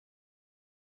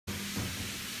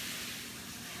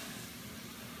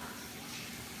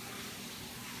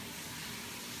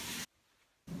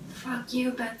Fuck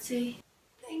you, Betsey.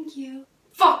 Thank you.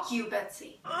 Fuck you,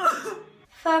 Betsey.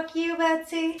 Fuck you,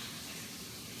 Betsey.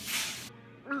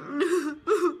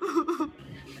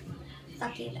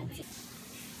 Fuck you, Betsey.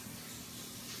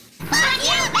 Fuck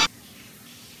you, Betsey!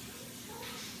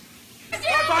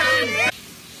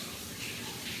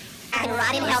 I can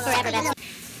rot in hell forever, Betsey.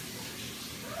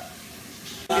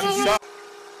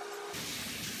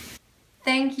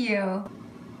 Thank you.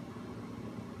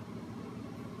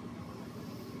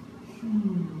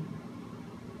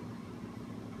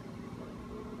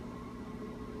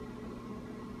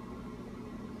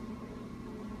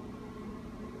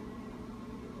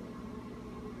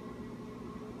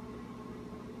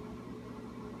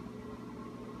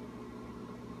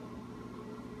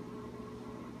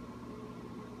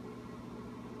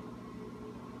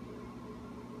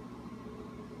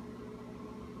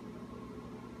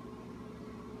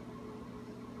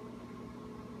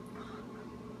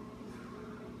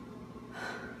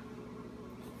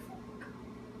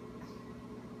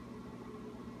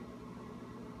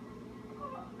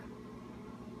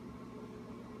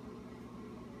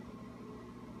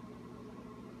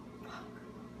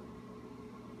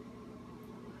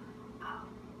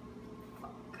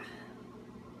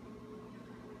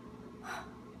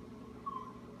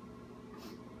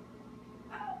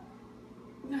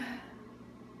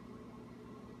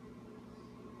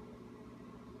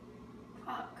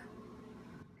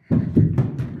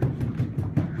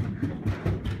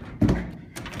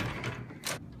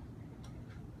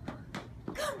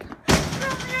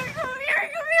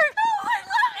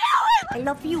 I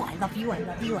love you, I love you, I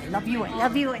love you, I love you, I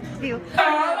love you, I love you.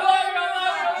 I love you!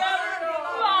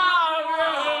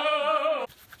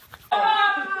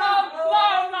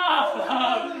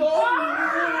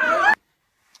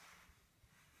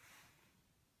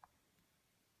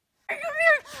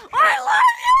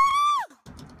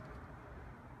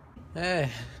 Hey.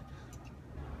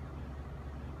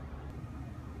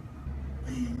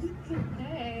 Hey.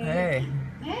 Hey.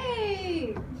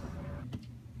 Hey.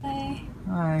 Hey.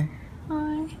 Hi.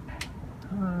 Hi.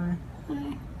 Hi.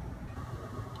 Hi.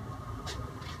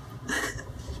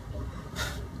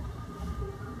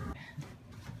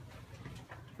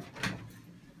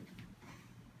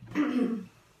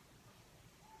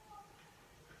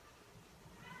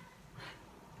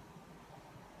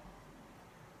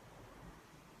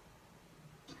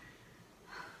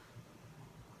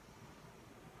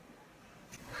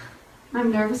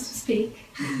 I'm nervous to speak.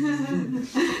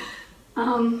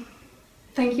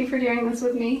 Thank you for doing this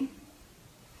with me.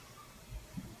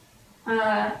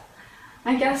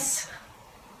 I guess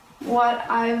what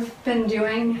I've been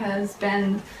doing has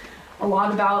been a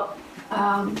lot about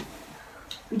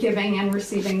giving and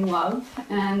receiving love,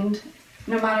 and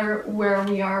no matter where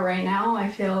we are right now, I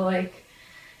feel like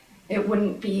it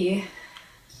wouldn't be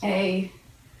a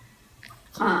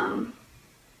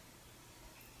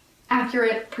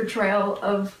accurate portrayal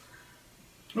of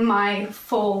my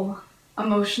full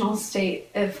emotional state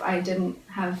if I didn't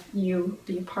have you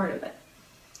be a part of it.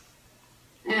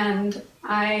 And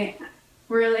I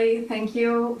really thank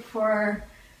you for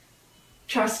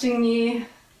trusting me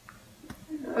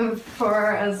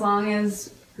for as long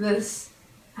as this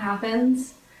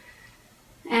happens,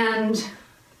 and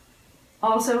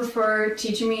also for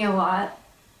teaching me a lot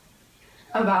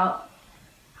about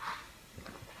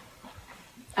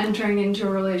entering into a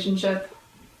relationship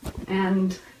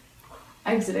and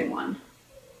exiting one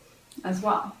as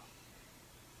well.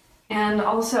 And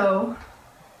also,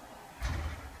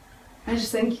 I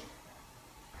just think,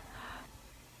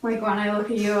 like, when I look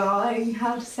at you, all I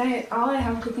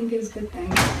have to think is good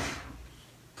things.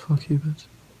 Fuck you, bitch.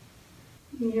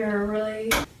 You're a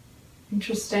really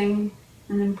interesting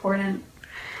and important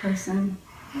person.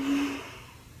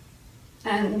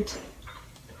 And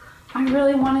I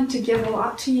really wanted to give a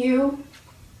lot to you.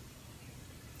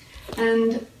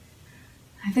 And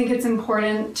I think it's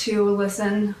important to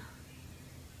listen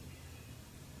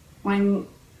when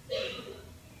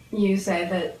you say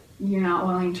that you're not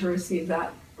willing to receive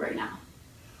that right now.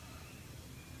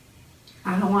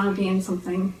 I don't want to be in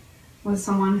something with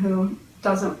someone who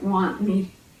doesn't want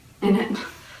me in it.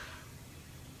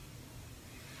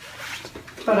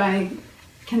 But I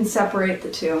can separate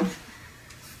the two.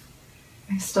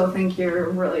 I still think you're a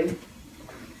really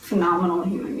phenomenal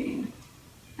human being.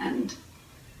 And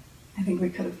I think we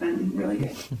could have been really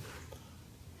good.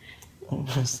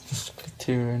 It's just a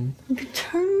turn.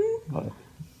 Turn? But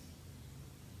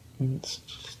it's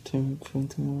just turn from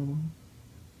tomorrow.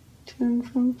 Turn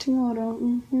from tomorrow.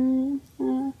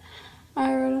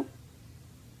 I wrote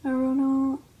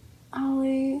no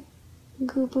Ali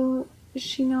Gubu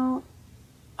Shino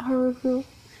Haruku.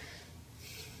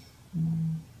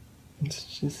 It's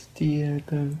just die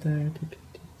ögon där det blir.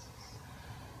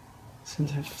 Sen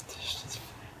efter det.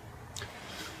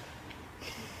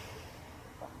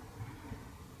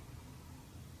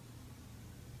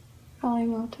 Fala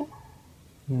emot det.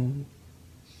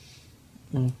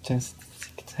 Just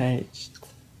attached.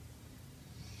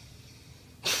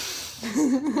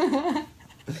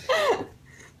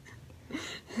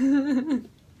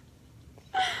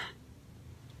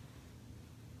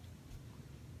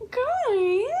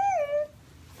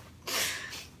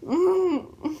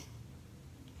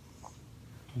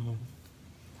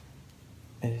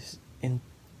 Is in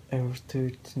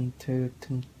övertuten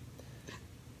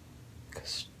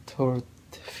kastortet.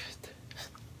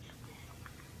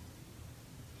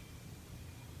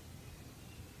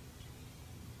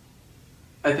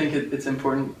 I think it's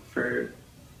important for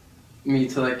me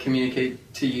to like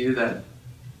communicate to you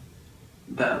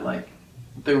that like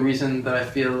the reason that I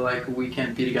feel like we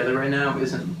can't be together right now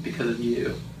isn't because of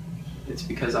you. It's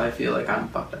because I feel like I'm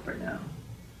fucked up right now.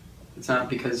 It's not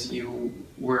because you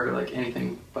were like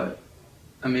anything but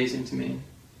amazing to me,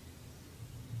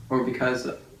 or because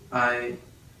I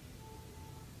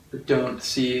don't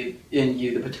see in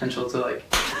you the potential to like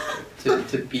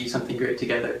to be something great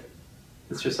together.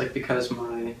 It's just like because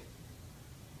my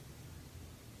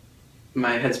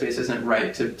headspace isn't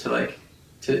right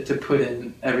to put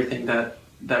in everything that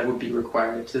would be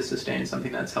required to sustain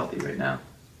something that's healthy right now.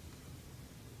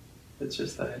 It's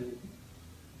just that I need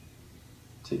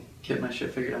to get my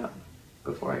shit figured out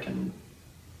before I can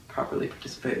properly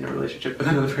participate in a relationship with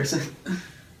another person.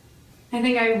 I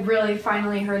think I really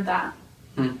finally heard that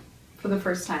Hmm. for the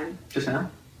first time. Just now?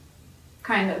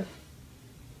 Kind of.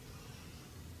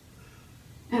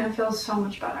 And it feels so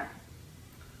much better.